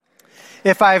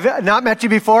If I've not met you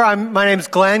before, my name's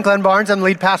Glenn Barnes. I'm the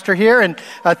lead pastor here and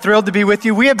thrilled to be with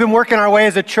you. We have been working our way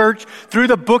as a church through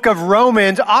the book of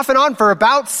Romans off and on for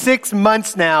about 6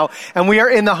 months now, and we are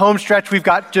in the home stretch. We've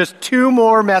got just 2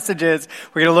 more messages.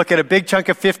 We're going to look at a big chunk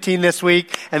of 15 this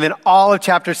week and then all of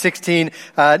chapter 16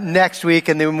 next week,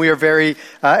 and then we are very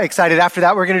excited. After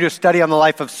that, we're going to do a study on the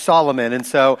life of Solomon, and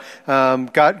so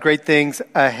got great things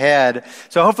ahead.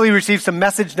 So hopefully you received some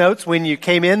message notes when you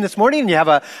came in this morning and you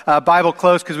have a Bible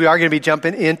close because we are going to be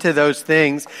jumping into those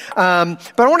things.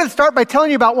 But I wanted to start by telling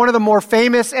you about one of the more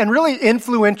famous and really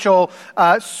influential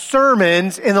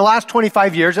sermons in the last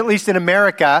 25 years, at least in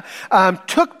America,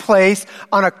 took place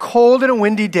on a cold and a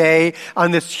windy day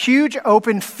on this huge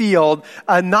open field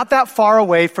not that far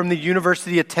away from the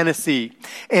University of Tennessee.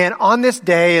 And on this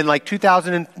day in like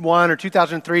 2001 or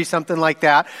 2003, something like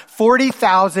that,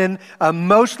 40,000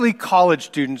 mostly college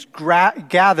students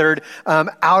gathered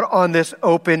out on this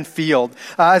open field.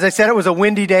 As I said, it was a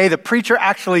windy day. The preacher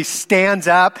actually stands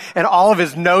up and all of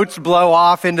his notes blow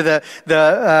off into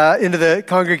the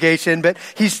congregation. But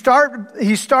he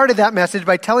started that message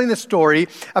by telling the story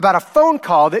about a phone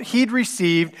call that he'd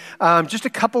received just a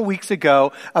couple weeks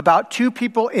ago about 2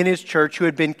 people in his church who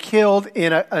had been killed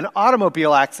in an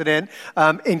automobile accident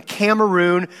in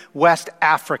Cameroon, West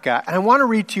Africa. And I want to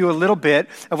read to you a little bit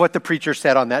of what the preacher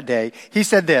said on that day. He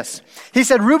said this. He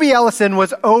said, Ruby Ellison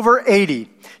was over 80.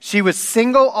 She was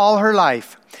single all her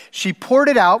life. She poured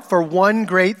it out for one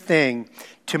great thing,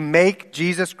 to make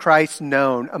Jesus Christ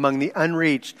known among the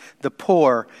unreached, the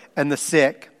poor, and the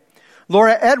sick.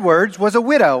 Laura Edwards was a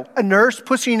widow, a nurse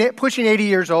pushing 80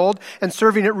 years old and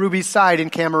serving at Ruby's side in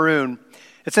Cameroon.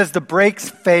 It says the brakes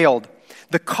failed.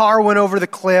 The car went over the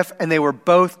cliff and they were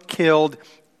both killed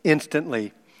instantly.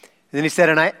 And then he said,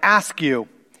 and I ask you,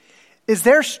 is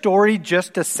their story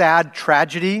just a sad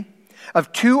tragedy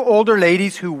of 2 older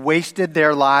ladies who wasted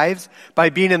their lives by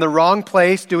being in the wrong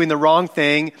place, doing the wrong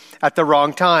thing at the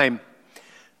wrong time?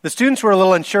 The students were a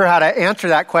little unsure how to answer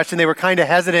that question. They were kind of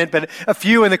hesitant, but a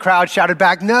few in the crowd shouted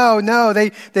back, no,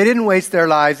 they didn't waste their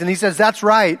lives. And he says, that's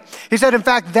right. He said, in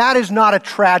fact, that is not a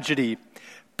tragedy,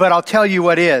 but I'll tell you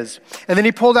what is. And then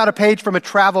he pulled out a page from a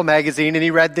travel magazine and he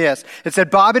read this. It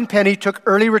said, Bob and Penny took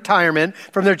early retirement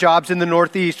from their jobs in the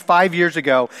Northeast 5 years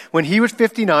ago when he was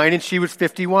 59 and she was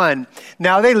 51.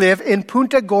 Now they live in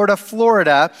Punta Gorda,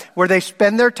 Florida, where they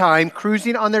spend their time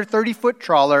cruising on their 30-foot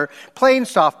trawler, playing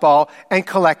softball, and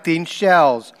collecting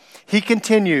shells. He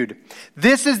continued,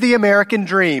 this is the American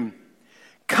dream.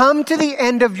 Come to the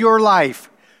end of your life,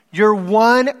 your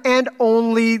one and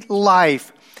only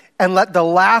life, and let the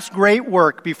last great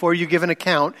work before you give an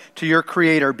account to your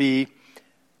Creator be,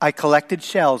 I collected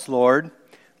shells, Lord.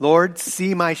 Lord,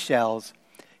 see my shells.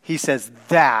 He says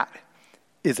that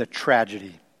is a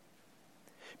tragedy.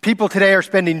 People today are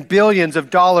spending billions of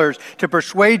dollars to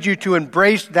persuade you to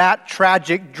embrace that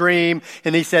tragic dream.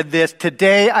 And he said this,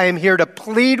 today I am here to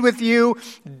plead with you,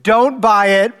 don't buy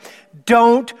it,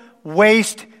 don't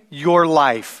waste your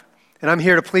life. And I'm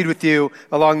here to plead with you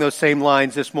along those same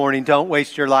lines this morning. Don't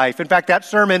waste your life. In fact, that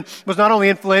sermon was not only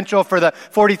influential for the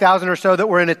 40,000 or so that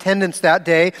were in attendance that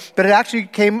day, but it actually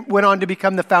went on to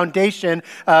become the foundation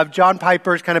of John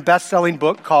Piper's kind of best-selling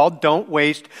book called Don't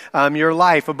Waste Your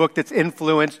Life, a book that's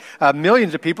influenced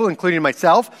millions of people, including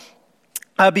myself,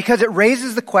 because it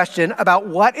raises the question about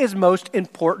what is most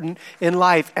important in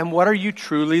life and what are you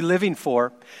truly living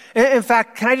for. In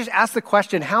fact, can I just ask the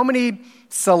question, how many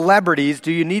celebrities do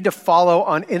you need to follow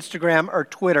on Instagram or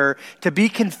Twitter to be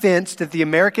convinced that the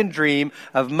American dream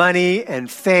of money and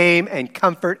fame and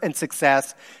comfort and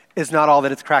success is not all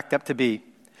that it's cracked up to be?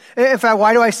 In fact,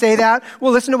 why do I say that?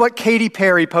 Well, listen to what Katy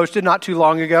Perry posted not too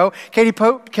long ago. Katy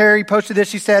Perry posted this.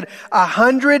 She said,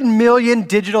 100 million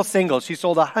digital singles. She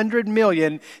sold 100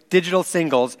 million digital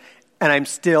singles, and I'm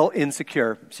still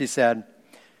insecure, she said.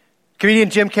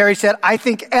 Comedian Jim Carrey said, I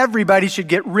think everybody should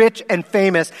get rich and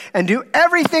famous and do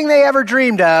everything they ever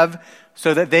dreamed of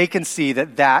so that they can see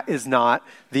that that is not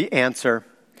the answer.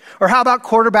 Or how about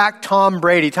quarterback Tom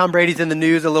Brady? Tom Brady's in the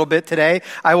news a little bit today.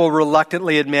 I will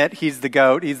reluctantly admit he's the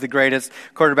GOAT. He's the greatest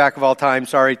quarterback of all time.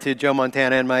 Sorry to Joe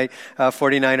Montana and my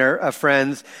 49er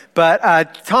friends.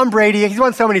 But Tom Brady, he's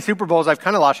won so many Super Bowls, I've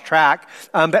kind of lost track.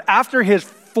 But after his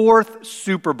 4th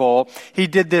Super Bowl, he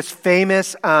did this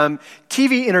famous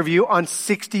TV interview on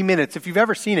 60 Minutes. If you've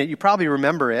ever seen it, you probably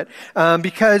remember it,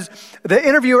 because the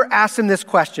interviewer asked him this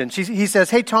question. He says,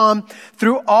 hey, Tom,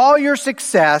 through all your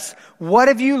success, what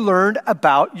have you learned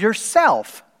about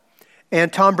yourself?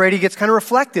 And Tom Brady gets kind of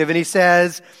reflective, and he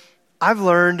says, I've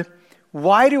learned,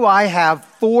 why do I have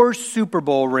 4 Super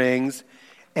Bowl rings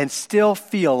and still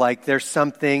feel like there's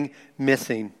something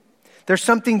missing? There's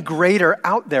something greater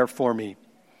out there for me.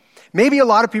 Maybe a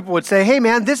lot of people would say, hey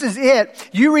man, this is it.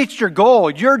 You reached your goal,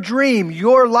 your dream,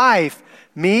 your life.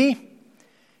 Me?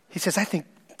 He says, I think,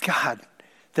 God,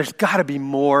 there's got to be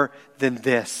more than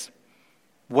this.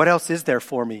 What else is there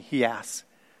for me? He asks.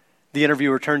 The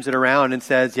interviewer turns it around and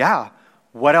says, yeah,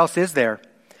 what else is there?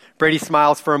 Brady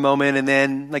smiles for a moment and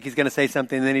then, like he's going to say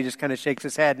something, and then he just kind of shakes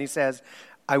his head and he says,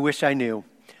 I wish I knew.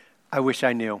 I wish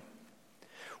I knew.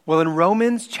 Well, in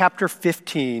Romans chapter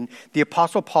 15, the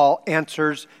Apostle Paul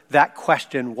answers that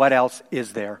question, what else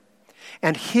is there?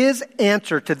 And his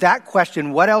answer to that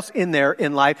question, what else in there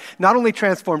in life, not only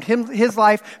transformed his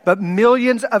life, but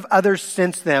millions of others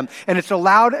since then. And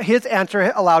his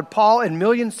answer allowed Paul and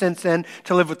millions since then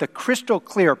to live with a crystal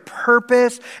clear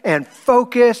purpose and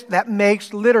focus that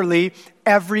makes literally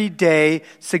every day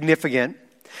significant.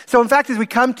 So in fact, as we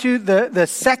come to the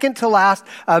second to last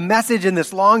message in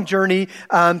this long journey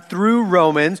through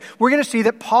Romans, we're going to see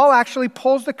that Paul actually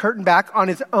pulls the curtain back on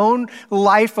his own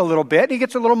life a little bit. He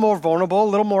gets a little more vulnerable, a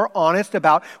little more honest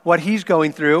about what he's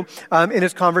going through in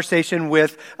his conversation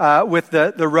with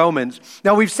the Romans.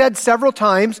 Now, we've said several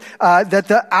times that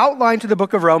the outline to the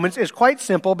book of Romans is quite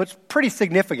simple, but it's pretty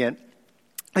significant.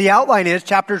 The outline is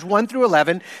chapters 1 through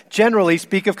 11 generally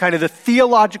speak of kind of the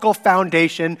theological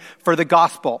foundation for the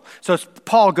gospel. So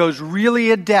Paul goes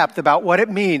really in depth about what it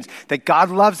means that God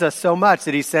loves us so much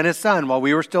that he sent his son while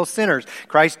we were still sinners.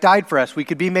 Christ died for us. We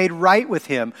could be made right with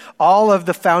him. All of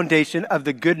the foundation of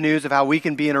the good news of how we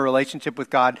can be in a relationship with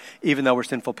God even though we're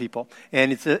sinful people.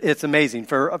 And it's amazing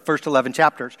for first 11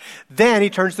 chapters. Then he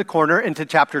turns the corner into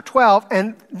chapter 12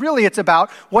 and really it's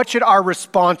about what should our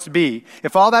response be?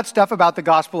 If all that stuff about the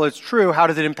gospel is true, how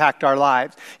does it impact our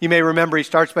lives? You may remember he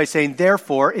starts by saying,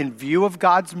 therefore, in view of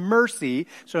God's mercy,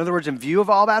 so in other words, in view of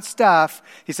all that stuff,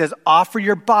 he says, offer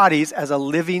your bodies as a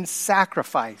living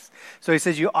sacrifice. So he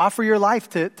says, you offer your life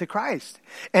to Christ.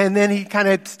 And then he kind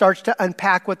of starts to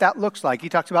unpack what that looks like. He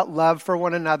talks about love for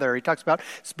one another. He talks about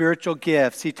spiritual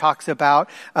gifts. He talks about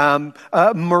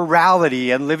morality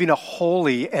and living a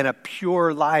holy and a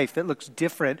pure life that looks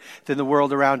different than the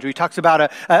world around you. He talks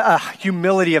about a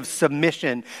humility of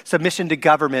submission to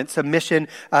government, submission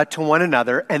to one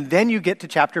another. And then you get to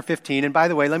chapter 15. And by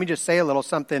the way, let me just say a little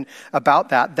something about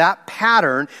that. That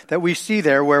pattern that we see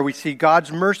there where we see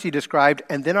God's mercy described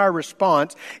and then our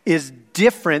response is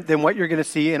different than what you're going to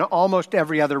see in almost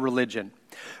every other religion.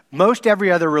 Most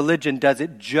every other religion does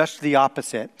it just the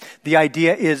opposite. The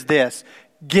idea is this: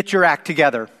 get your act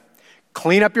together,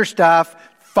 clean up your stuff,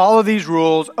 follow these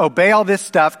rules, obey all this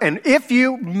stuff, and if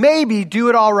you maybe do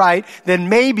it all right, then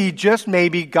maybe, just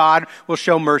maybe, God will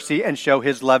show mercy and show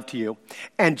his love to you.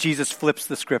 And Jesus flips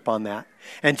the script on that.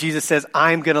 And Jesus says,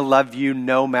 I'm going to love you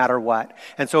no matter what.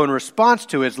 And so in response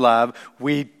to his love,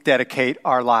 we dedicate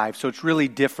our lives. So it's really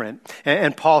different.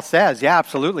 And Paul says, yeah,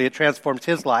 absolutely, it transforms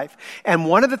his life. And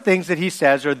one of the things that he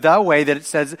says, or the way that it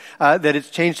says that it's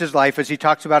changed his life as he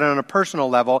talks about it on a personal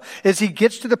level, is he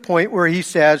gets to the point where he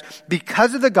says,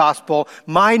 because of the gospel,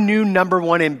 my new number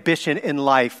one ambition in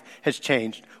life has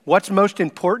changed. What's most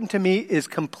important to me is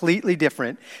completely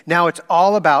different. Now it's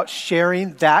all about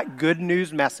sharing that good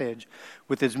news message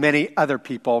with as many other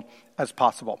people as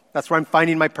possible. That's where I'm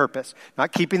finding my purpose.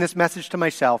 Not keeping this message to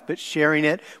myself, but sharing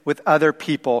it with other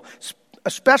people,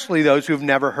 especially those who've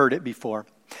never heard it before.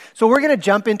 So we're going to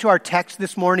jump into our text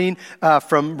this morning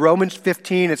from Romans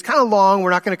 15. It's kind of long. We're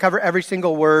not going to cover every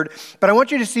single word, but I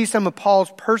want you to see some of Paul's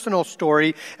personal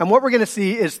story. And what we're going to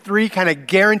see is 3 kind of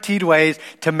guaranteed ways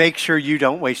to make sure you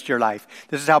don't waste your life.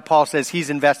 This is how Paul says he's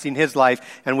investing his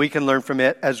life, and we can learn from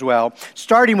it as well.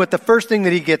 Starting with the first thing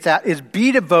that he gets at is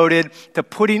be devoted to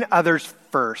putting others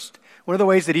first. One of the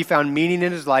ways that he found meaning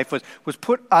in his life was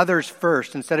put others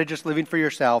first instead of just living for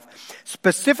yourself,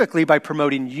 specifically by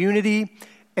promoting unity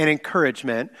and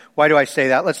encouragement. Why do I say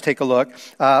that? Let's take a look.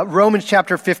 Romans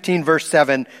chapter 15, verse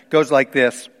 7 goes like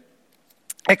this.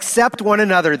 Accept one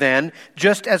another then,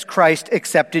 just as Christ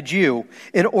accepted you,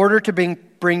 in order to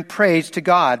bring praise to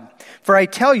God. For I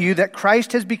tell you that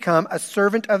Christ has become a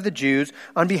servant of the Jews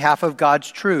on behalf of God's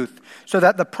truth, so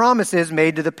that the promises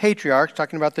made to the patriarchs,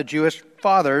 talking about the Jewish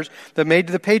fathers, that made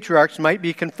to the patriarchs might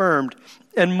be confirmed.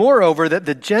 And moreover, that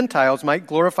the Gentiles might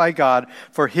glorify God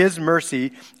for his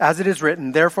mercy, as it is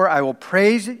written, therefore I will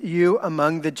praise you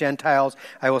among the Gentiles.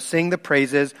 I will sing the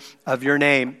praises of your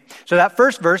name. So that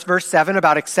first verse, verse 7,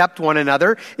 about accept one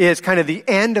another, is kind of the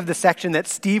end of the section that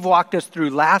Steve walked us through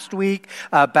last week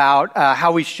about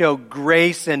how we show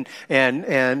grace and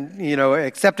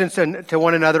acceptance to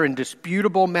one another in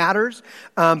disputable matters.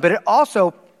 But it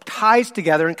also ties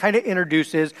together and kind of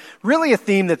introduces really a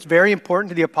theme that's very important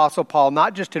to the Apostle Paul,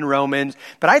 not just in Romans,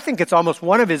 but I think it's almost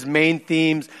one of his main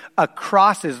themes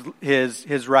across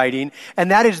his writing,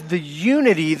 and that is the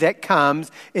unity that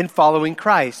comes in following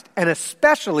Christ. And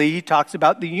especially he talks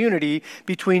about the unity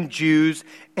between Jews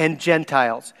and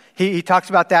Gentiles. He talks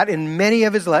about that in many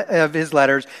of his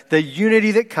letters, the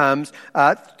unity that comes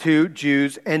to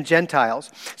Jews and Gentiles.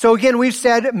 So again, we've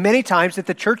said many times that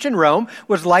the church in Rome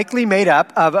was likely made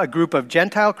up of a group of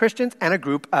Gentile Christians and a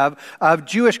group of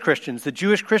Jewish Christians. The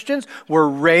Jewish Christians were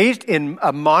raised in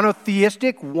a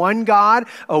monotheistic, one God,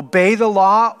 obey the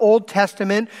law, Old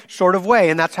Testament sort of way,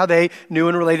 and that's how they knew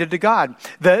and related to God.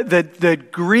 The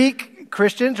Greek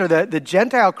Christians or the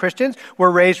Gentile Christians were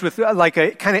raised with like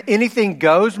a kind of anything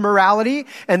goes morality,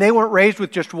 and they weren't raised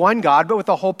with just one God, but with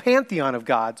a whole pantheon of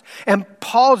gods. And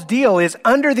Paul's deal is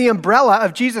under the umbrella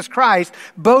of Jesus Christ,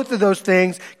 both of those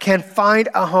things can find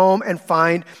a home and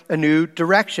find a new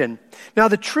direction. Now,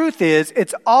 the truth is,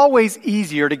 it's always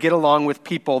easier to get along with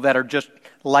people that are just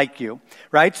like you,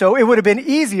 right? So it would have been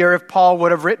easier if Paul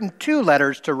would have written 2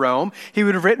 letters to Rome. He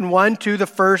would have written one to the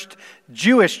first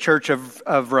Jewish church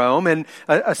of Rome, and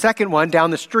a second one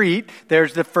down the street,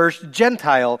 there's the first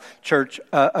Gentile church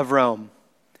of Rome.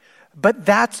 But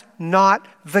that's not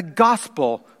the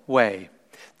gospel way.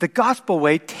 The gospel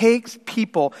way takes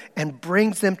people and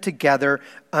brings them together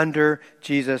under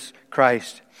Jesus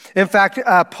Christ. In fact,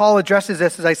 Paul addresses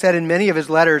this, as I said, in many of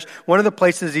his letters. One of the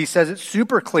places he says it's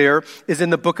super clear is in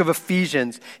the book of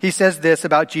Ephesians. He says this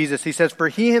about Jesus. He says, "For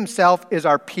he himself is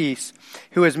our peace,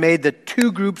 who has made the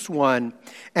 2 groups one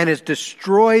and has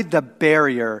destroyed the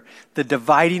barrier, the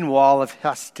dividing wall of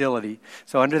hostility."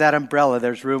 So under that umbrella,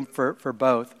 there's room for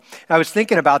both. I was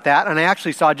thinking about that, and I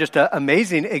actually saw just an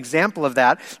amazing example of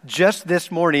that just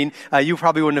this morning. You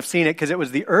probably wouldn't have seen it because it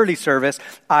was the early service.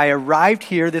 I arrived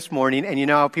here this morning, and you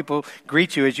know how people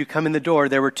greet you as you come in the door.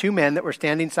 There were 2 men that were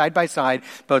standing side by side,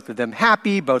 both of them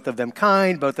happy, both of them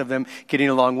kind, both of them getting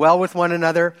along well with one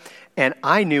another. And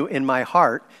I knew in my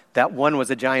heart that one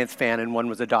was a Giants fan and one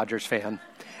was a Dodgers fan.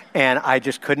 And I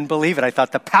just couldn't believe it. I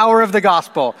thought the power of the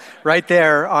gospel right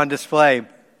there on display.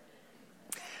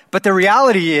 But the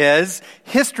reality is,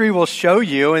 history will show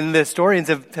you, and the historians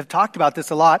have talked about this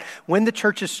a lot, when the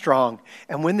church is strong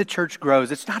and when the church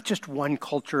grows, it's not just one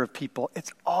culture of people.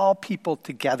 It's all people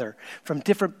together from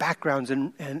different backgrounds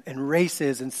and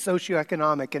races and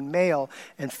socioeconomic and male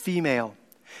and female.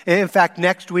 In fact,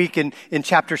 next week in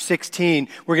chapter 16,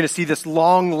 we're going to see this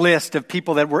long list of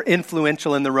people that were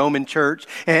influential in the Roman church.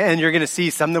 And you're going to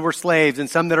see some that were slaves and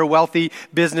some that are wealthy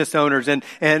business owners and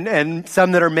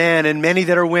some that are men and many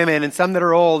that are women and some that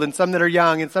are old and some that are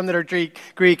young and some that are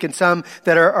Greek and some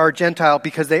that are Gentile,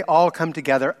 because they all come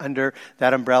together under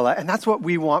that umbrella. And that's what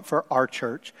we want for our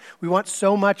church. We want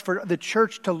so much for the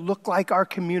church to look like our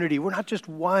community. We're not just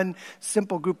one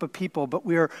simple group of people, but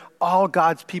we are all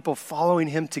God's people following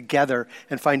him together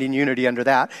and finding unity under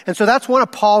that. And so that's one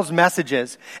of Paul's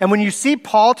messages. And when you see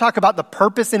Paul talk about the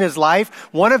purpose in his life,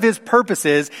 one of his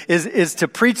purposes is to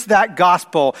preach that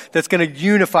gospel that's going to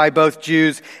unify both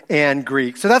Jews and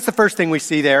Greeks. So that's the first thing we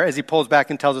see there as he pulls back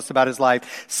and tells us about his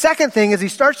life. Second thing is he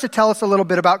starts to tell us a little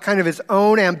bit about kind of his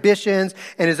own ambitions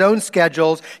and his own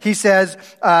schedules. He says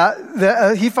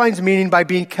he finds meaning by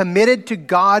being committed to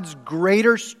God's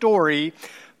greater story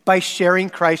by sharing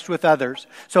Christ with others.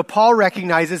 So Paul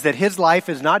recognizes that his life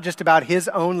is not just about his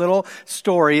own little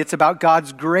story. It's about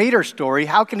God's greater story.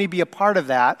 How can he be a part of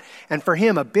that? And for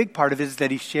him, a big part of it is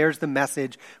that he shares the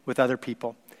message with other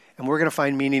people. And we're going to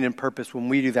find meaning and purpose when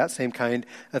we do that same kind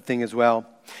of thing as well.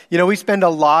 You know, we spend a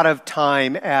lot of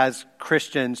time as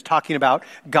Christians talking about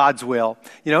God's will.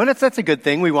 You know, and that's a good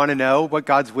thing. We want to know what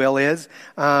God's will is.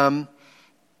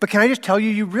 But can I just tell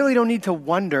you, you really don't need to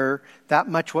wonder that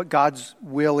much what God's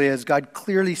will is. God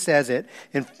clearly says it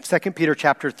in 2 Peter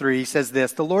chapter 3. He says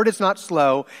this, "The Lord is not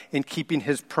slow in keeping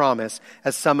his promise,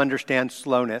 as some understand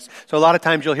slowness." So a lot of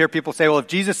times you'll hear people say, well, if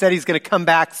Jesus said he's going to come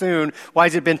back soon, why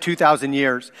has it been 2,000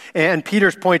 years? And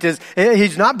Peter's point is,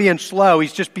 he's not being slow,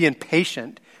 he's just being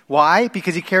patient. Why?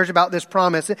 Because he cares about this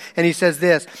promise. And he says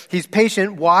this, he's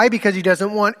patient. Why? Because he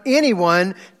doesn't want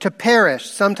anyone to perish.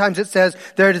 Sometimes it says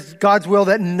there is God's will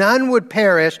that none would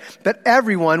perish, but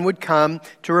everyone would come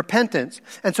to repentance.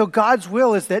 And so God's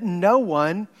will is that no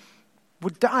one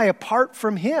would die apart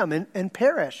from him and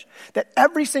perish. That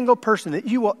every single person that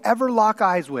you will ever lock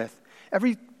eyes with,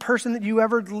 every person that you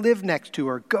ever live next to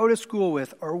or go to school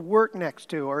with or work next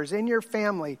to or is in your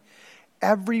family,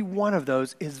 every one of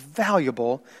those is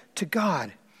valuable to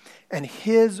God. And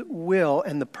his will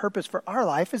and the purpose for our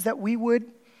life is that we would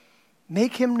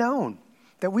make him known,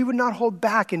 that we would not hold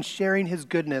back in sharing his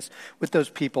goodness with those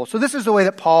people. So this is the way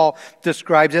that Paul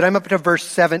describes it. I'm up to verse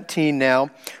 17 now.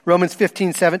 Romans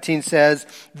 15:17 says,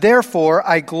 "Therefore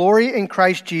I glory in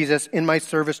Christ Jesus in my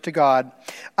service to God.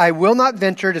 I will not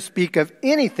venture to speak of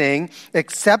anything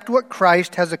except what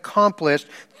Christ has accomplished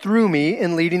through me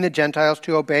in leading the Gentiles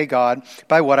to obey God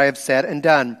by what I have said and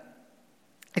done.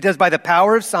 It does by the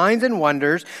power of signs and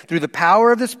wonders, through the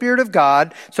power of the Spirit of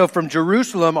God. So from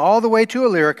Jerusalem all the way to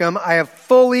Illyricum, I have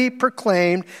fully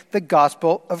proclaimed the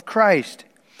gospel of Christ.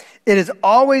 It has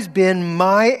always been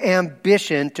my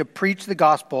ambition to preach the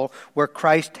gospel where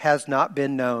Christ has not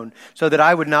been known, so that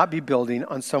I would not be building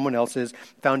on someone else's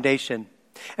foundation."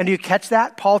 And do you catch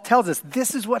that? Paul tells us,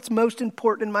 this is what's most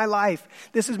important in my life.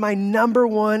 This is my number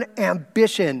one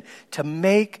ambition, to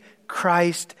make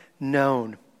Christ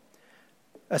known,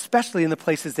 especially in the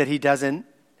places that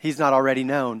he's not already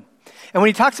known. And when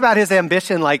he talks about his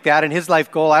ambition like that and his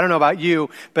life goal, I don't know about you,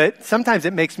 but sometimes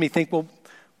it makes me think, well,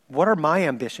 what are my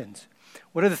ambitions?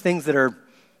 What are the things that are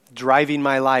driving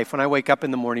my life? When I wake up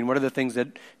in the morning, what are the things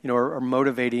that are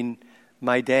motivating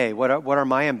my day? What are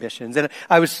my ambitions? And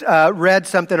I was read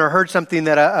something or heard something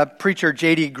that a preacher,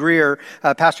 J.D. Greer,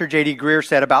 Pastor J.D. Greer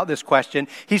said about this question.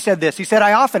 He said this. He said,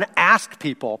 "I often ask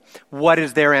people what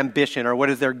is their ambition or what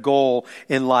is their goal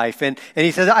in life." And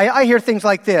he says, I hear things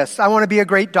like this. I want to be a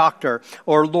great doctor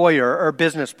or lawyer or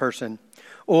business person.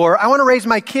 Or I want to raise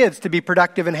my kids to be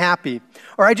productive and happy.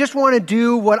 Or I just want to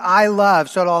do what I love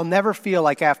so that I'll never feel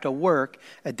like I have to work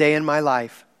a day in my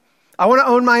life. I want to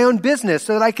own my own business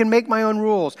so that I can make my own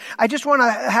rules. I just want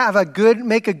to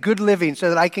make a good living so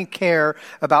that I can care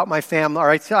about my family, or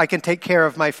I can take care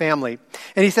of my family.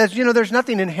 And he says, there's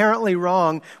nothing inherently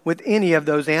wrong with any of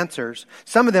those answers.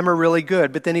 Some of them are really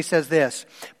good, but then he says this,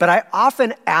 "But I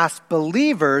often ask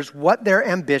believers what their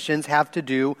ambitions have to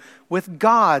do with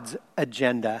God's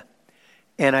agenda.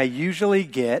 And I usually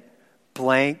get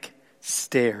blank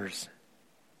stares."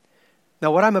 Now,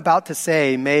 what I'm about to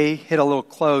say may hit a little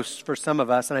close for some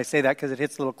of us, and I say that because it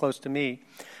hits a little close to me.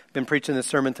 I've been preaching this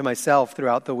sermon to myself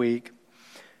throughout the week.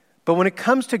 But when it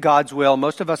comes to God's will,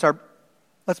 most of us are,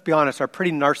 let's be honest, are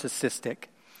pretty narcissistic,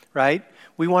 right?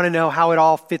 We want to know how it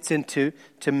all fits into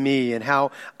me and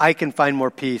how I can find more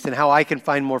peace and how I can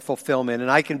find more fulfillment and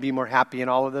I can be more happy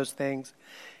and all of those things.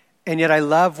 And yet I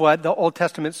love what the Old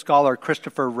Testament scholar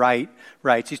Christopher Wright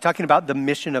writes. He's talking about the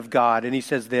mission of God, and he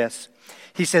says this.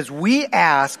 He says, "We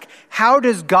ask, how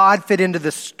does God fit into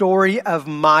the story of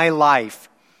my life?"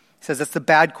 He says, that's the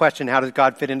bad question. How does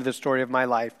God fit into the story of my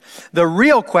life? The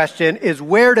real question is,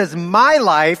 where does my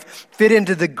life fit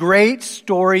into the great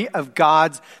story of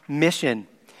God's mission?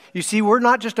 You see, we're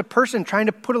not just a person trying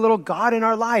to put a little God in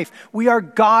our life. We are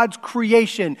God's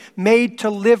creation, made to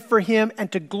live for him and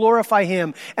to glorify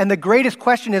him. And the greatest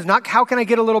question is not how can I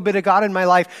get a little bit of God in my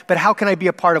life, but how can I be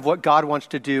a part of what God wants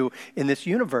to do in this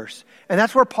universe? And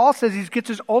that's where Paul says he gets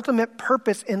his ultimate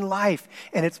purpose in life,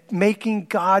 and it's making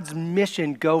God's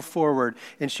mission go forward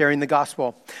in sharing the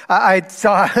gospel. I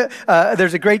saw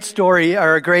there's a great story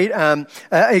or a great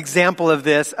example of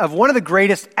this, of one of the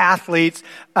greatest athletes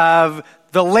of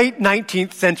the late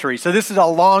 19th century. So this is a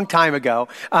long time ago.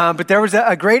 But there was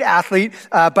a great athlete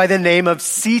by the name of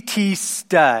C.T.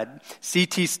 Studd.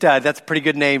 C.T. Studd, that's a pretty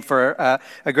good name for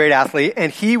a great athlete.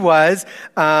 And he was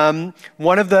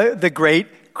one of the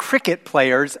great cricket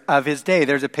players of his day.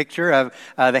 There's a picture of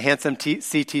the handsome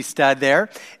C.T. Studd there.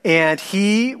 And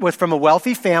he was from a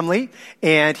wealthy family,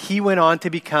 and he went on to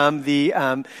become the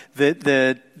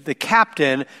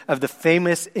captain of the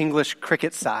famous English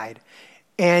cricket side.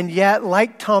 And yet,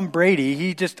 like Tom Brady,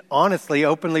 he just honestly,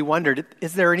 openly wondered,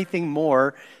 is there anything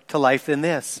more to life than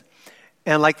this?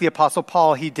 And like the Apostle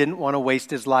Paul, he didn't want to waste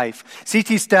his life.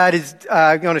 C.T. Studd is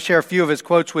going to share a few of his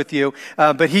quotes with you,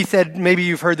 but he said, maybe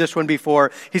you've heard this one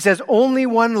before. He says, "Only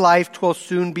one life 'twill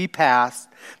soon be past.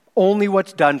 Only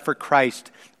what's done for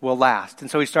Christ will last." And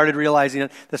so he started realizing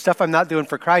that the stuff I'm not doing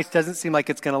for Christ doesn't seem like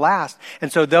it's going to last. And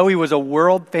so though he was a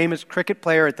world-famous cricket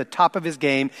player at the top of his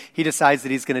game, he decides that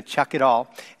he's going to chuck it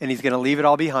all, and he's going to leave it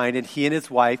all behind, and he and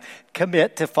his wife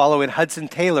commit to follow in Hudson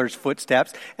Taylor's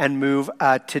footsteps and move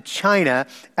to China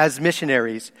as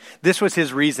missionaries. This was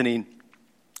his reasoning.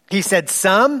 He said,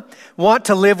 "Some want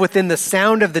to live within the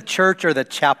sound of the church or the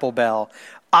chapel bell.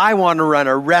 I want to run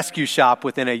a rescue shop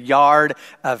within a yard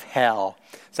of hell."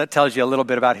 So that tells you a little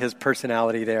bit about his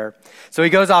personality there. So he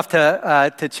goes off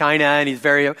to China, and he's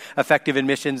very effective in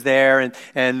missions there.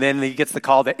 And then he gets the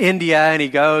call to India, and he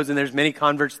goes, and there's many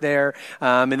converts there.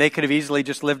 And they could have easily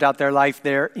just lived out their life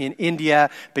there in India,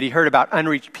 but he heard about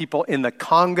unreached people in the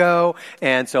Congo.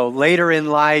 And so later in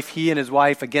life, he and his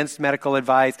wife, against medical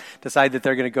advice, decide that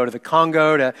they're going to go to the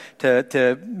Congo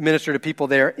to minister to people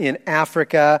there in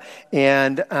Africa.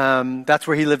 And that's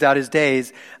where he lived out his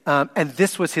days. And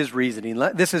this was his reasoning.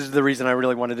 This is the reason I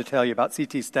really wanted to tell you about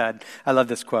C.T. Studd. I love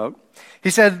this quote.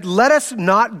 He said, "Let us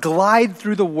not glide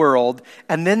through the world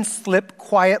and then slip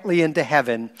quietly into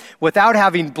heaven without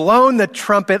having blown the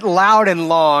trumpet loud and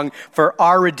long for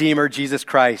our Redeemer, Jesus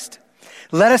Christ.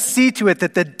 Let us see to it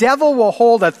that the devil will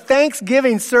hold a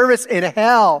thanksgiving service in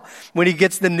hell when he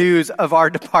gets the news of our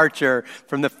departure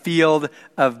from the field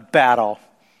of battle."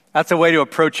 That's a way to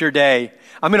approach your day.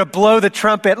 I'm going to blow the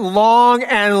trumpet long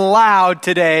and loud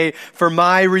today for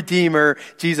my Redeemer,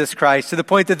 Jesus Christ, to the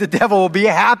point that the devil will be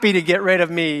happy to get rid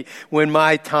of me when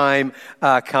my time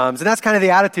comes. And that's kind of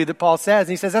the attitude that Paul says.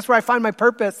 And he says, that's where I find my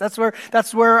purpose. That's where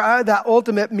that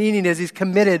ultimate meaning is. He's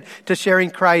committed to sharing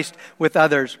Christ with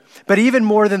others. But even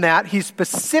more than that, he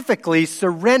specifically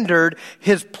surrendered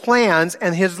his plans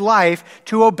and his life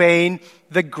to obeying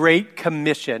the Great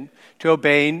Commission. To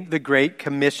obeying the Great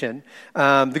Commission.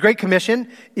 The Great Commission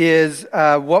is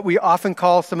what we often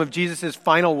call some of Jesus'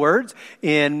 final words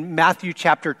in Matthew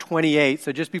chapter 28.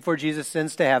 So just before Jesus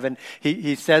ascends to heaven,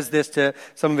 he says this to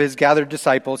some of his gathered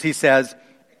disciples. He says,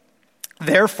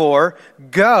 "Therefore,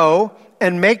 go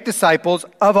and make disciples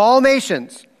of all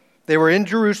nations." They were in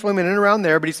Jerusalem and in around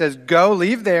there, but he says, go,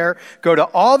 leave there, go to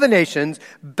all the nations,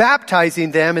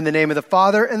 baptizing them in the name of the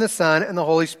Father and the Son and the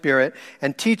Holy Spirit,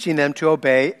 and teaching them to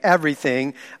obey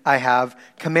everything I have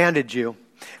commanded you.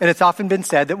 And it's often been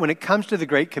said that when it comes to the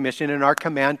Great Commission and our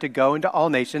command to go into all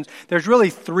nations, there's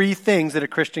really three things that a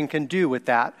Christian can do with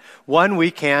that. One,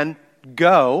 we can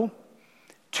go.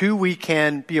 Two, we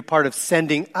can be a part of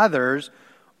sending others.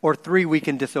 Or three, we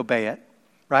can disobey it,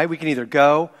 right? We can either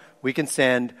go, we can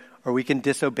send, or we can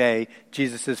disobey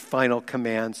Jesus' final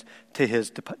commands to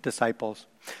his disciples.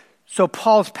 So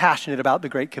Paul's passionate about the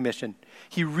Great Commission.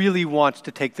 He really wants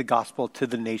to take the gospel to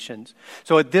the nations.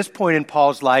 So at this point in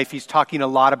Paul's life, he's talking a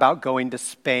lot about going to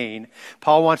Spain.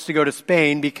 Paul wants to go to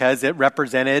Spain because it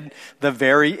represented the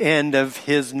very end of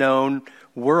his known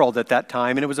world at that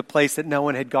time, and it was a place that no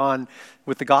one had gone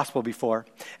with the gospel before.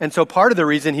 And so part of the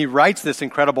reason he writes this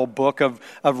incredible book of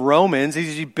Romans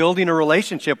is he's building a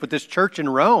relationship with this church in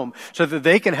Rome so that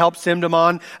they can help send him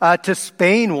on to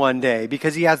Spain one day,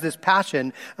 because he has this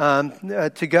passion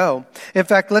to go. In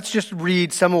fact, let's just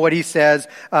read some of what he says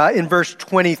in verse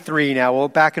 23 now. Well,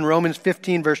 back in Romans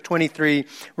 15, verse 23,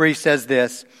 where he says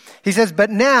this. He says, "But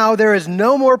now there is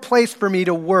no more place for me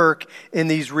to work in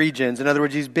these regions." In other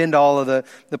words, he's been to all of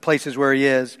the places where he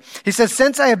is. He says,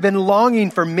 "Since I have been longing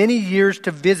for many years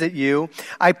to visit you,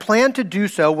 I plan to do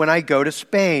so when I go to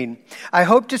Spain. I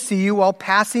hope to see you while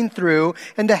passing through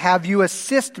and to have you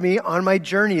assist me on my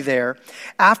journey there,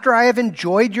 after I have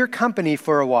enjoyed your company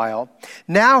for a while.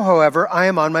 Now, however, I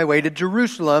am on my way to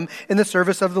Jerusalem in the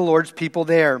service of the Lord's people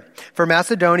there. For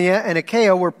Macedonia and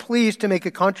Achaia were pleased to make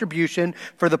a contribution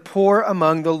for the poor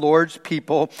among the Lord's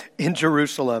people in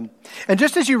Jerusalem." And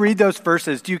just as you read those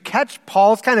verses, do you catch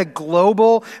Paul's kind of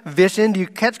global vision? Do you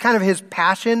catch kind of his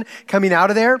passion coming out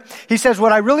of there? He says,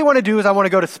 what I really want to do is I want to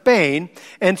go to Spain.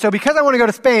 And so because I want to go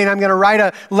to Spain, I'm going to write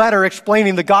a letter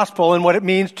explaining the gospel and what it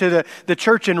means to the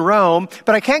church in Rome.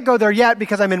 But I can't go there yet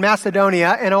because I'm in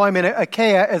Macedonia, and I'm in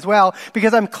Achaia as well,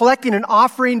 because I'm collecting an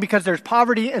offering because there's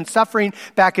poverty and suffering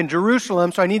back in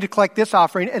Jerusalem. So I need to collect this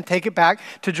offering and take it back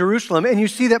to Jerusalem. And you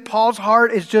see that Paul's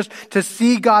heart is just to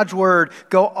see God's word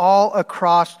go all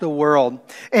across the world.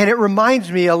 And it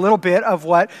reminds me a little bit of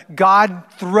what God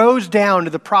throws down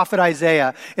to the prophet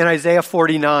Isaiah in Isaiah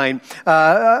 49.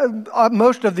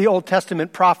 Most of the Old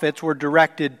Testament prophets were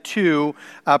directed to,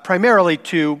 primarily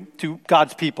to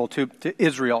God's people, to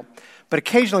Israel. But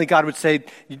occasionally God would say,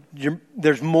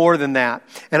 there's more than that.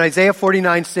 And Isaiah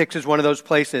 49:6 is one of those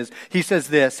places. He says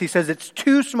this. He says, "It's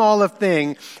too small a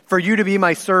thing for you to be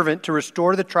my servant to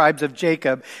restore the tribes of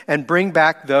Jacob and bring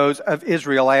back those of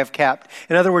Israel I have kept."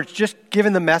 In other words, just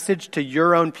giving the message to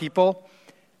your own people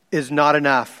is not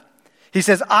enough. He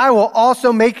says, "I will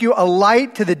also make you a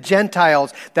light to the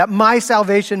Gentiles, that my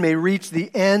salvation may reach the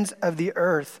ends of the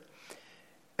earth."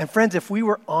 And friends, if we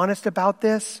were honest about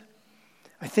this,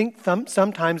 I think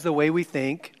sometimes the way we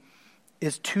think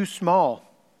is too small.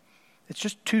 It's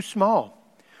just too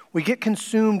small. We get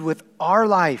consumed with our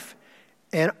life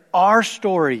and our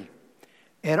story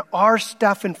and our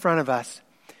stuff in front of us.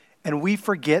 And we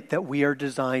forget that we are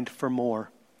designed for more.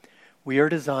 We are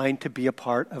designed to be a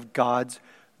part of God's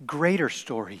greater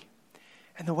story.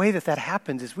 And the way that that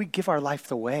happens is we give our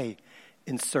life away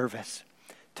in service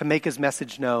to make his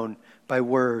message known by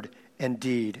word and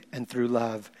deed and through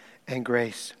love and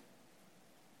grace.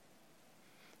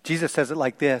 Jesus says it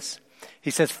like this. He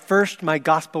says, first my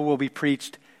gospel will be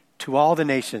preached to all the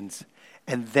nations,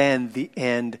 and then the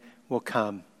end will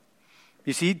come.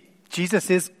 You see, Jesus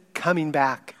is coming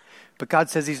back, but God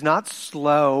says he's not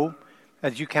slow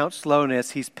as you count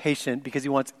slowness. He's patient because he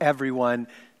wants everyone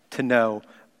to know,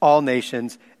 all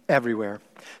nations, everywhere.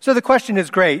 So the question is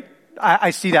great.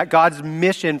 I see that God's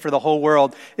mission for the whole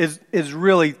world is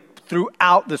really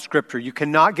throughout the scripture. You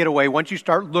cannot get away. Once you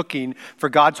start looking for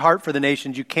God's heart for the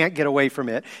nations, you can't get away from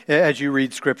it as you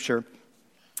read scripture.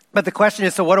 But the question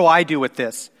is, so what do I do with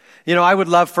this? You know, I would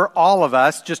love for all of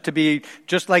us just to be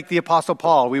just like the Apostle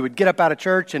Paul. We would get up out of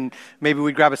church and maybe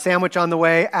we'd grab a sandwich on the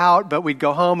way out, but we'd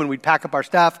go home and we'd pack up our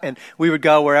stuff and we would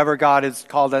go wherever God has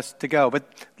called us to go. But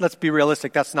let's be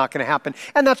realistic, that's not going to happen.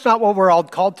 And that's not what we're all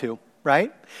called to,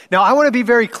 right? Now, I want to be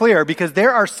very clear because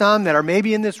there are some that are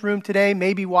maybe in this room today,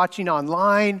 maybe watching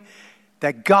online,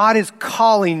 that God is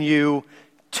calling you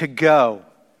to go.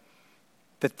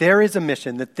 That there is a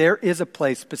mission, that there is a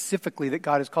place specifically that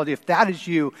God has called you. If that is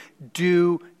you,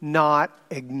 do not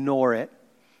ignore it.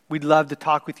 We'd love to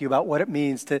talk with you about what it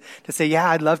means to say, yeah,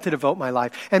 I'd love to devote my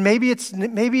life. And maybe it's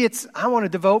I want to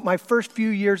devote my first few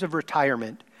years of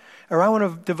retirement. Or I want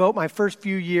to devote my first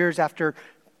few years after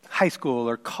high school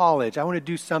or college. I want to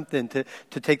do something to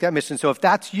take that mission. So if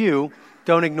that's you,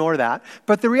 don't ignore that.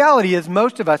 But the reality is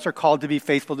most of us are called to be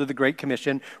faithful to the Great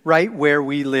Commission right where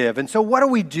we live. And so what do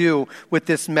we do with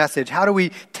this message? How do we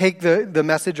take the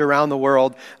message around the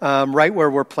world right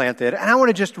where we're planted? And I want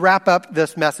to just wrap up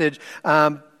this message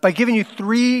by giving you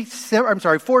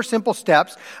four simple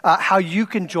steps how you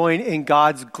can join in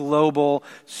God's global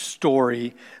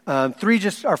story.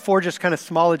 Four just kind of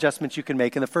small adjustments you can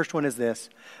make. And the first one is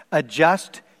this: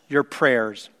 adjust your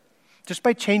prayers. Just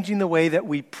by changing the way that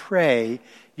we pray,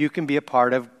 you can be a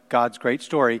part of God's great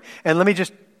story. And let me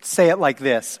just say it like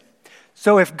this.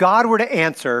 So if God were to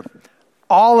answer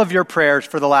all of your prayers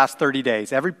for the last 30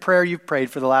 days, every prayer you've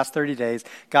prayed for the last 30 days,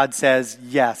 God says,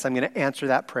 yes, I'm going to answer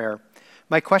that prayer.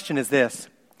 My question is this: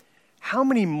 how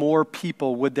many more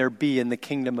people would there be in the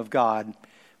kingdom of God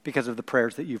because of the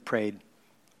prayers that you've prayed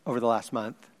over the last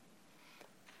month?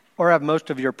 Or have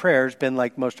most of your prayers been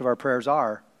like most of our prayers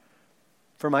are?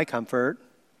 For my comfort,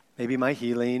 maybe my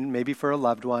healing, maybe for a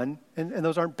loved one. And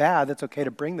those aren't bad. That's okay to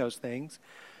bring those things.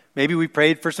 Maybe we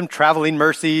prayed for some traveling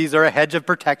mercies or a hedge of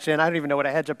protection. I don't even know what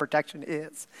a hedge of protection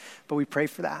is, but we pray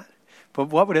for that. But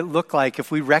what would it look like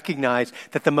if we recognize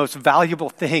that the most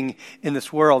valuable thing in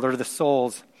this world are the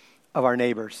souls of our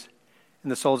neighbors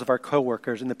and the souls of our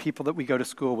coworkers and the people that we go to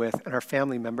school with and our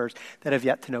family members that have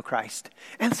yet to know Christ?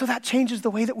 And so that changes the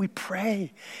way that we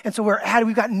pray. And so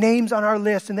we've got names on our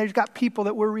list and there's got people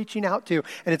that we're reaching out to.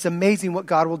 And it's amazing what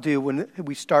God will do when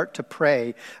we start to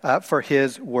pray for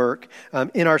his work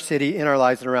in our city, in our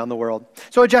lives, and around the world.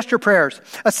 So adjust your prayers.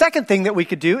 A second thing that we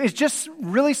could do is just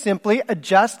really simply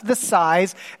adjust the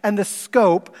size and the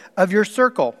scope of your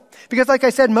circle. Because like I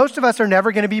said, most of us are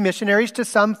never going to be missionaries to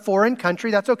some foreign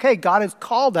country. That's okay. God has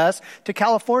called us to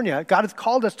California. God has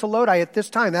called us to Lodi at this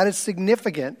time. That is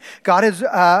significant.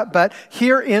 But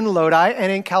here in Lodi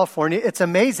and in California, it's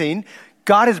amazing.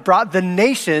 God has brought the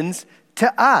nations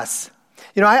to us.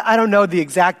 You know, I don't know the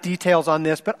exact details on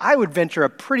this, but I would venture a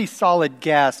pretty solid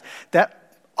guess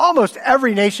that almost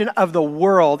every nation of the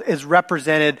world is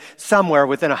represented somewhere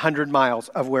within 100 miles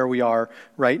of where we are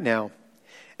right now.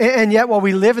 And yet, while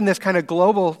we live in this kind of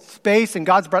global space and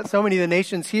God's brought so many of the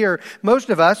nations here,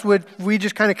 most of us we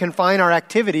just kind of confine our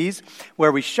activities,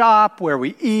 where we shop, where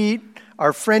we eat,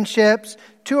 our friendships,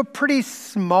 to a pretty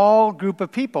small group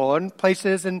of people and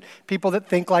places and people that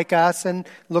think like us and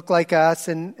look like us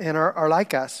and are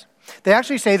like us. They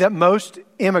actually say that most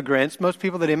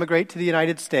people that immigrate to the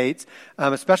United States,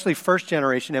 especially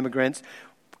first-generation immigrants,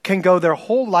 can go their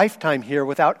whole lifetime here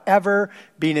without ever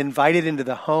being invited into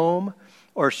the home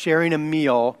or sharing a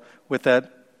meal with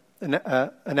a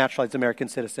naturalized American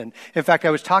citizen. In fact, I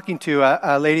was talking to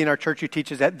a lady in our church who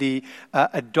teaches at the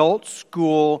adult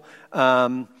school,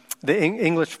 the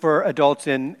English for adults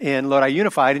in Lodi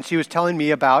Unified, and she was telling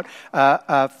me about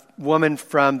a woman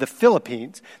from the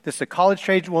Philippines. This is a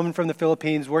college-trained woman from the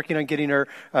Philippines working on getting her,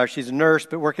 she's a nurse,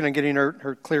 but working on getting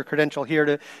her clear credential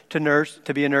here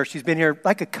to be a nurse. She's been here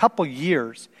like a couple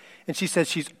years, and she says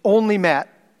she's only met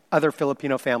other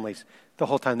Filipino families the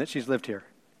whole time that she's lived here.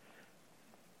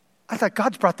 I thought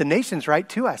God's brought the nations right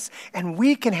to us, and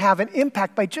we can have an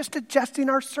impact by just adjusting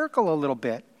our circle a little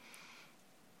bit.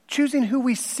 Choosing who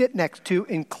we sit next to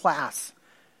in class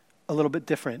a little bit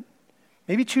different.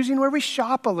 Maybe choosing where we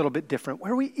shop a little bit different,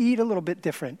 where we eat a little bit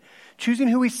different. Choosing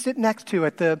who we sit next to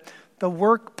at the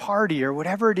work party or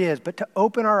whatever it is, but to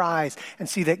open our eyes and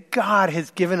see that God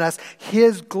has given us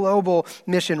his global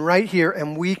mission right here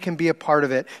and we can be a part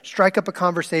of it. Strike up a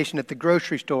conversation at the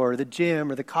grocery store or the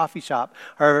gym or the coffee shop,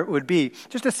 however it would be.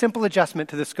 Just a simple adjustment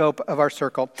to the scope of our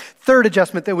circle. Third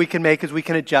adjustment that we can make is we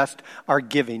can adjust our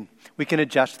giving. We can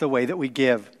adjust the way that we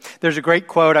give. There's a great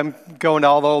quote. I'm going to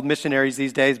all the old missionaries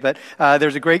these days, but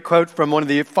there's a great quote from one of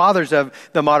the fathers of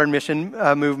the modern mission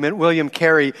movement, William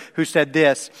Carey, who said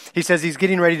this. He says he's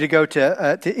getting ready to go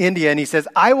to India, and he says,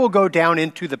 I will go down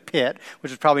into the pit,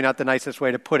 which is probably not the nicest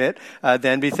way to put it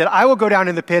then, but he said, I will go down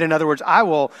in the pit. In other words, I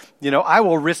will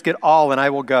risk it all and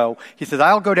I will go. He says,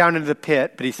 I'll go down into the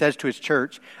pit, but he says to his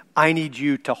church, I need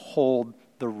you to hold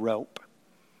the rope.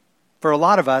 For a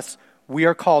lot of us, we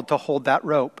are called to hold that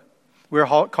rope. We're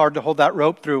called to hold that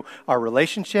rope through our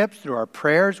relationships, through our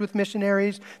prayers with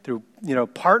missionaries, through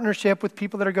partnership with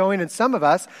people that are going, and some of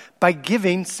us by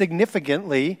giving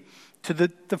significantly to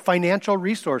the financial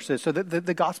resources so that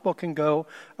the gospel can go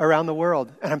around the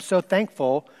world. And I'm so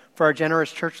thankful for our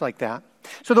generous church like that.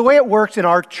 So the way it works in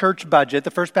our church budget,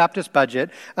 the First Baptist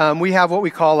budget, we have what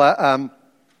we call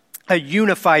a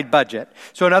unified budget.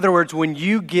 So in other words, when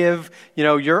you give,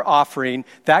 your offering,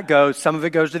 some of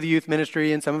it goes to the youth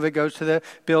ministry, and some of it goes to the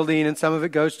building, and some of it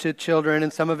goes to children,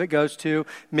 and some of it goes to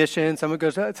mission, so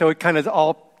it kind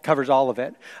of covers all of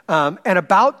it. And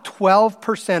about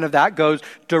 12% of that goes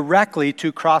directly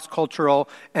to cross-cultural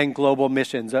and global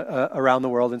missions around the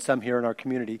world, and some here in our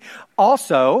community.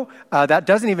 Also, that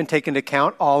doesn't even take into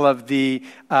account all of the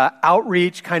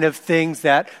outreach kind of things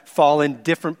that fall in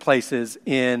different places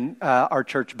in our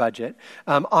church budget.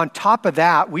 On top of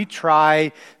that, we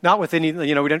try, not with any,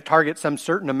 we don't target some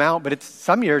certain amount, but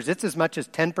some years it's as much as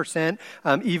 10%,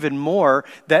 even more,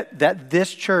 that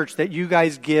this church, that you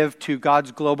guys give to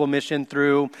God's global mission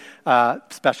through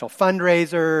special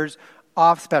fundraisers,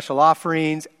 special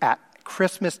offerings. At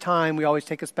Christmas time, we always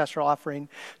take a special offering.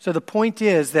 So the point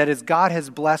is that as God has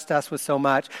blessed us with so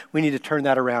much, we need to turn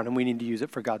that around and we need to use it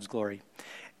for God's glory.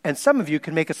 And some of you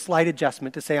can make a slight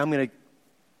adjustment to say, I'm going to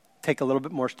take a little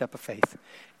bit more step of faith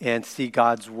and see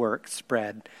God's work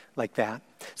spread like that.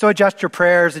 So adjust your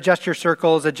prayers, adjust your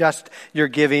circles, adjust your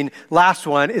giving. Last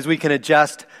one is we can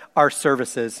adjust our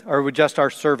services, or adjust our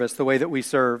service, the way that we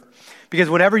serve. Because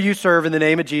whenever you serve in the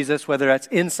name of Jesus, whether that's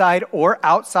inside or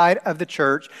outside of the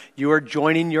church, you are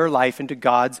joining your life into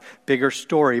God's bigger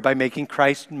story by making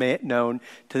Christ known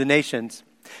to the nations.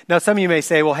 Now, some of you may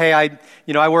say, well, hey,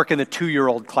 I work in the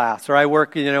 2-year-old class, or I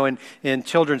work, in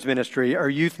children's ministry or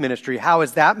youth ministry. How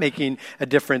is that making a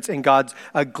difference in God's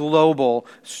global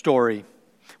story?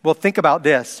 Well, think about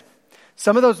this.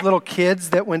 Some of those little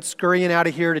kids that went scurrying out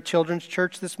of here to children's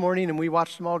church this morning and we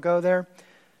watched them all go there,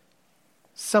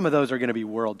 some of those are going to be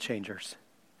world changers.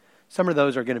 Some of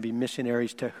those are going to be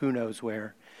missionaries to who knows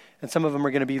where. And some of them are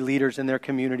going to be leaders in their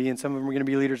community, and some of them are going to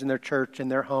be leaders in their church, in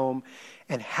their home.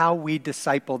 And how we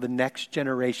disciple the next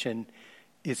generation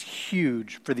is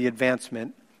huge for the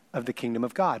advancement of the kingdom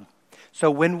of God.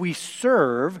 So when we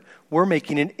serve, we're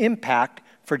making an impact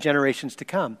for generations to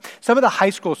come. Some of the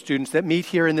high school students that meet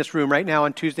here in this room right now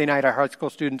on Tuesday night, our high school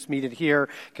students meet it here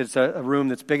because it's a room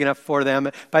that's big enough for them.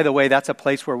 By the way, that's a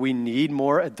place where we need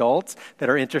more adults that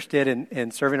are interested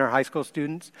in serving our high school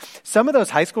students. Some of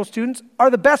those high school students are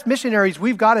the best missionaries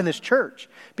we've got in this church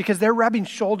because they're rubbing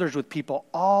shoulders with people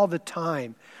all the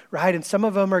time, right? And some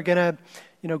of them are going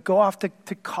to go off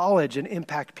to college and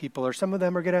impact people, or some of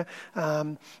them are going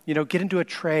to, get into a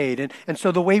trade. And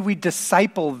so the way we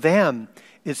disciple them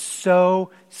is so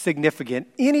significant.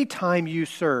 Anytime you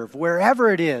serve,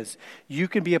 wherever it is, you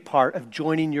can be a part of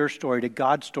joining your story to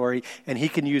God's story, and he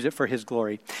can use it for his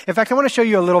glory. In fact, I want to show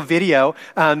you a little video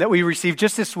that we received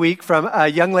just this week from a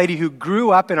young lady who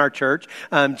grew up in our church.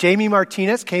 Jamie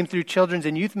Martinez came through children's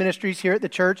and youth ministries here at the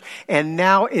church and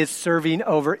now is serving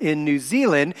over in New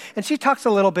Zealand. And she talks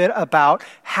a little bit about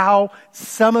how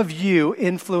some of you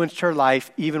influenced her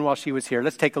life even while she was here.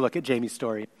 Let's take a look at Jamie's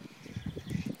story.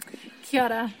 Kia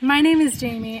ora. My name is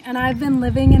Jamie, and I've been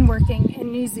living and working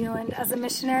in New Zealand as a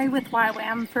missionary with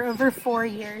YWAM for over 4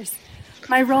 years.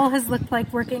 My role has looked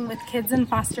like working with kids in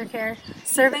foster care,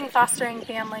 serving fostering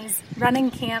families, running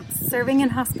camps, serving in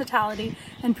hospitality,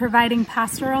 and providing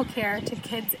pastoral care to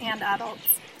kids and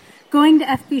adults. Going to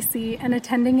FBC and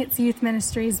attending its youth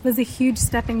ministries was a huge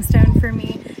stepping stone for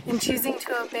me in choosing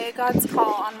to obey God's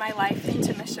call on my life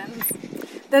into missions.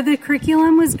 Though the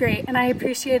curriculum was great and I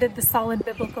appreciated the solid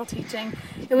biblical teaching,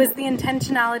 it was the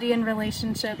intentionality in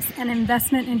relationships and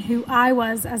investment in who I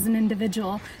was as an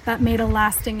individual that made a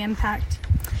lasting impact.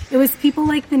 It was people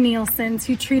like the Nielsens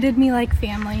who treated me like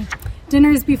family,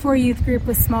 dinners before youth group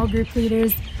with small group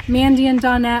leaders, Mandy and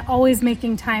Dawnette always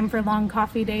making time for long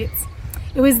coffee dates.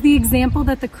 It was the example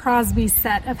that the Crosbys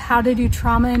set of how to do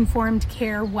trauma-informed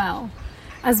care well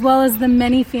as the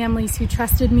many families who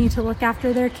trusted me to look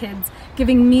after their kids,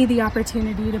 giving me the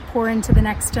opportunity to pour into the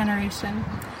next generation.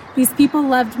 These people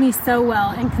loved me so well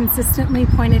and consistently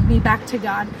pointed me back to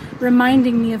God,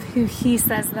 reminding me of who He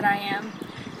says that I am.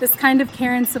 This kind of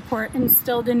care and support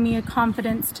instilled in me a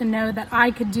confidence to know that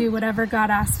I could do whatever God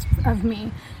asked of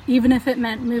me, even if it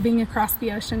meant moving across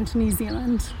the ocean to New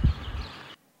Zealand.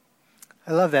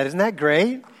 I love that. Isn't that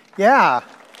great? Yeah,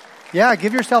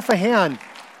 give yourself a hand.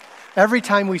 Every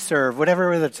time we serve,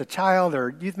 whether it's a child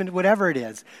or youth, whatever it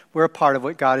is, we're a part of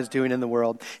what God is doing in the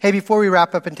world. Hey, before we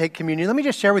wrap up and take communion, let me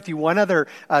just share with you one other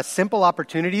simple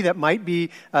opportunity that might be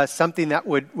something that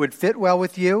would fit well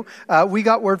with you. We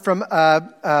got word from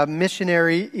a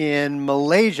missionary in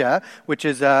Malaysia, which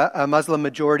is a Muslim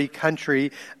majority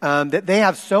country, that they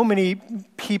have so many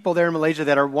people there in Malaysia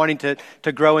that are wanting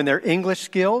to grow in their English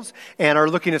skills and are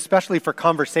looking especially for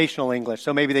conversational English.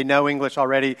 So maybe they know English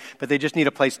already, but they just need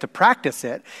a place to practice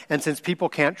it. And since people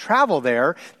can't travel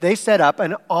there, they set up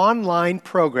an online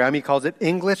program. He calls it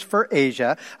English for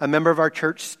Asia. A member of our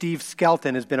church, Steve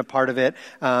Skelton, has been a part of it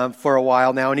for a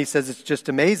while now, and he says it's just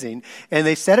amazing. And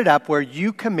they set it up where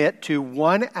you commit to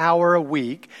 1 hour a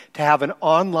week to have an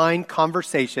online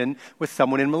conversation with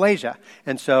someone in Malaysia.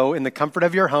 And so in the comfort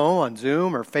of your home on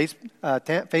Zoom or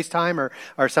FaceTime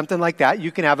or something like that,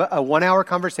 you can have a 1 hour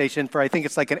conversation for, I think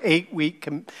it's like an 8-week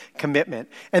commitment.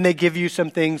 And they give you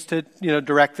some things to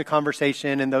direct the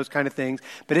conversation and those kind of things.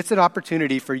 But it's an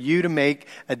opportunity for you to make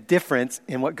a difference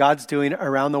in what God's doing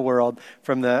around the world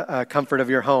from the comfort of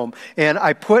your home. And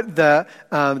I put the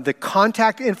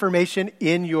contact information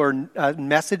in your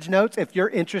message notes if you're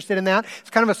interested in that. It's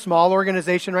kind of a small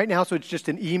organization right now, so it's just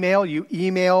an email. You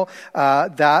email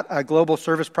that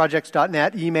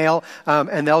globalserviceprojects.net email,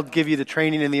 and they'll give you the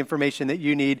training and the information that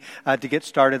you need to get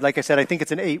started. Like I said, I think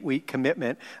it's an 8-week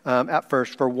commitment at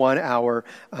first for 1 hour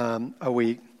a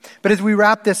week. But as we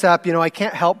wrap this up, I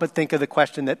can't help but think of the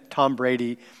question that Tom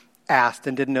Brady asked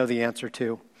and didn't know the answer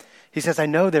to. He says, I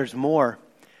know there's more.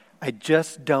 I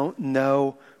just don't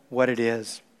know what it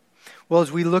is. Well,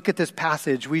 as we look at this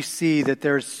passage, we see that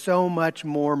there's so much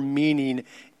more meaning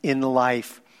in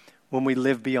life when we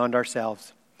live beyond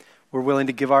ourselves. We're willing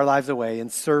to give our lives away in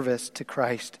service to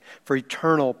Christ for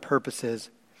eternal purposes.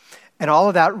 And all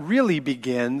of that really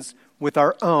begins with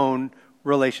our own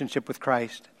relationship with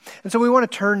Christ. And so we want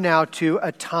to turn now to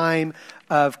a time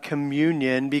of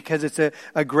communion because it's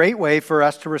a great way for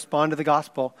us to respond to the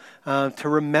gospel, to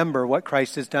remember what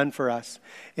Christ has done for us.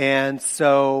 And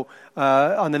so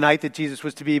on the night that Jesus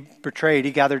was to be betrayed,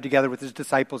 he gathered together with his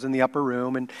disciples in the upper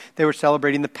room, and they were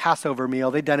celebrating the Passover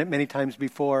meal. They'd done it many times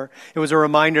before. It was a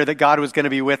reminder that God was going to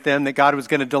be with them, that God was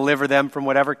going to deliver them from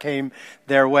whatever came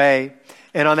their way.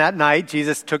 And on that night,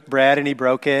 Jesus took bread and he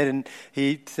broke it and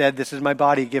he said, this is my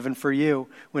body given for you.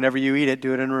 Whenever you eat it,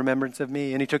 do it in remembrance of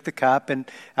me. And he took the cup and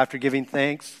after giving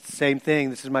thanks, same thing.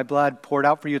 This is my blood poured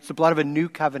out for you. It's the blood of a new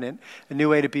covenant, a new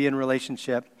way to be in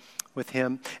relationship with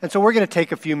him. And so we're going to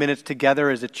take a few minutes together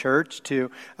as a church to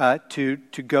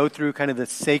go through kind of the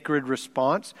sacred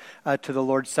response to the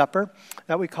Lord's Supper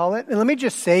that we call it. And let me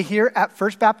just say here at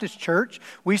First Baptist Church,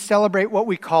 we celebrate what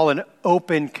we call an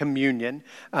open communion.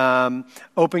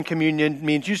 Open communion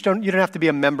means you don't have to be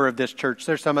a member of this church.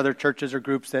 There's some other churches or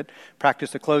groups that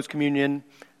practice a closed communion.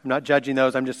 I'm not judging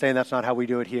those. I'm just saying that's not how we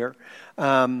do it here.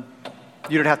 You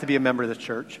don't have to be a member of this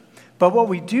church. But what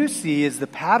we do see is the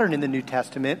pattern in the New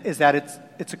Testament is that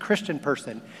it's a Christian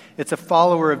person. It's a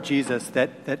follower of Jesus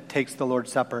that takes the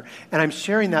Lord's Supper. And I'm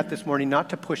sharing that this morning not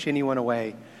to push anyone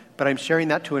away, but I'm sharing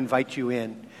that to invite you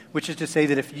in, which is to say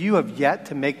that if you have yet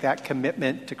to make that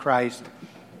commitment to Christ,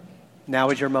 now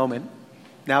is your moment.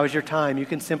 Now is your time. You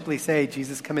can simply say,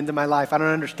 Jesus, come into my life. I don't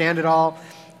understand it all.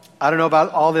 I don't know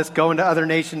about all this going to other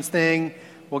nations thing.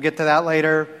 We'll get to that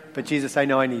later. But Jesus, I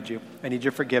know I need you. I need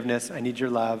your forgiveness. I need your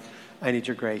love. I need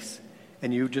your grace.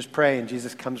 And you just pray and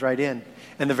Jesus comes right in.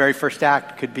 And the very first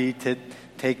act could be to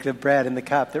take the bread and the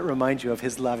cup that reminds you of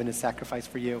his love and his sacrifice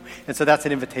for you. And so that's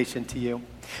an invitation to you.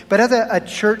 But as a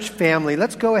church family,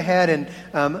 let's go ahead and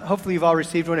hopefully you've all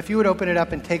received one. If you would open it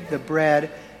up and take the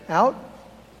bread out.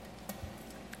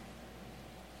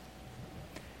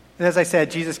 And as I said,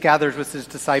 Jesus gathers with his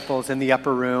disciples in the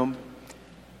upper room.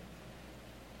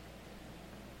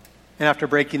 And after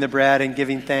breaking the bread and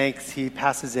giving thanks, he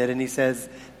passes it and he says,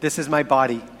 "This is my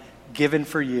body given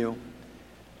for you.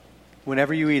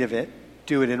 Whenever you eat of it,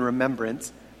 do it in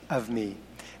remembrance of me."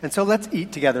 And so let's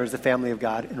eat together as the family of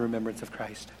God in remembrance of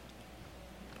Christ.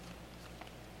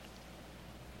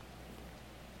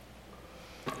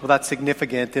 Well, that's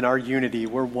significant in our unity.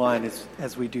 We're one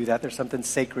as we do that. There's something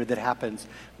sacred that happens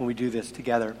when we do this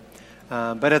together.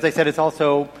 But as I said, it's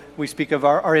also, we speak of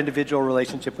our individual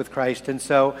relationship with Christ. And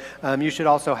so you should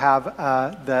also have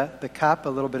the cup, a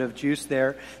little bit of juice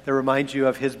there that reminds you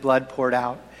of his blood poured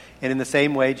out. And in the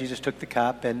same way, Jesus took the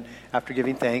cup, and after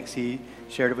giving thanks, he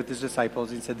shared it with his disciples.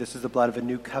 He said, "This is the blood of a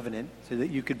new covenant, so that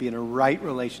you could be in a right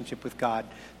relationship with God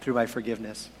through my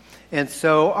forgiveness." And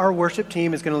so our worship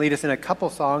team is going to lead us in a couple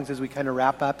songs as we kind of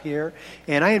wrap up here.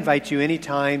 And I invite you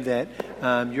anytime that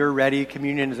you're ready.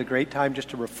 Communion is a great time just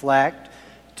to reflect,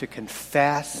 to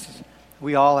confess.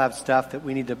 We all have stuff that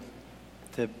we need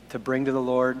to bring to the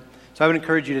Lord. So I would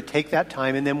encourage you to take that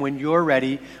time, and then when you're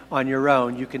ready on your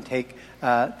own, you can take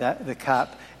the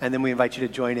cup, and then we invite you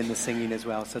to join in the singing as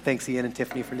well. So thanks, Ian and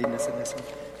Tiffany, for leading us in this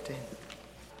one.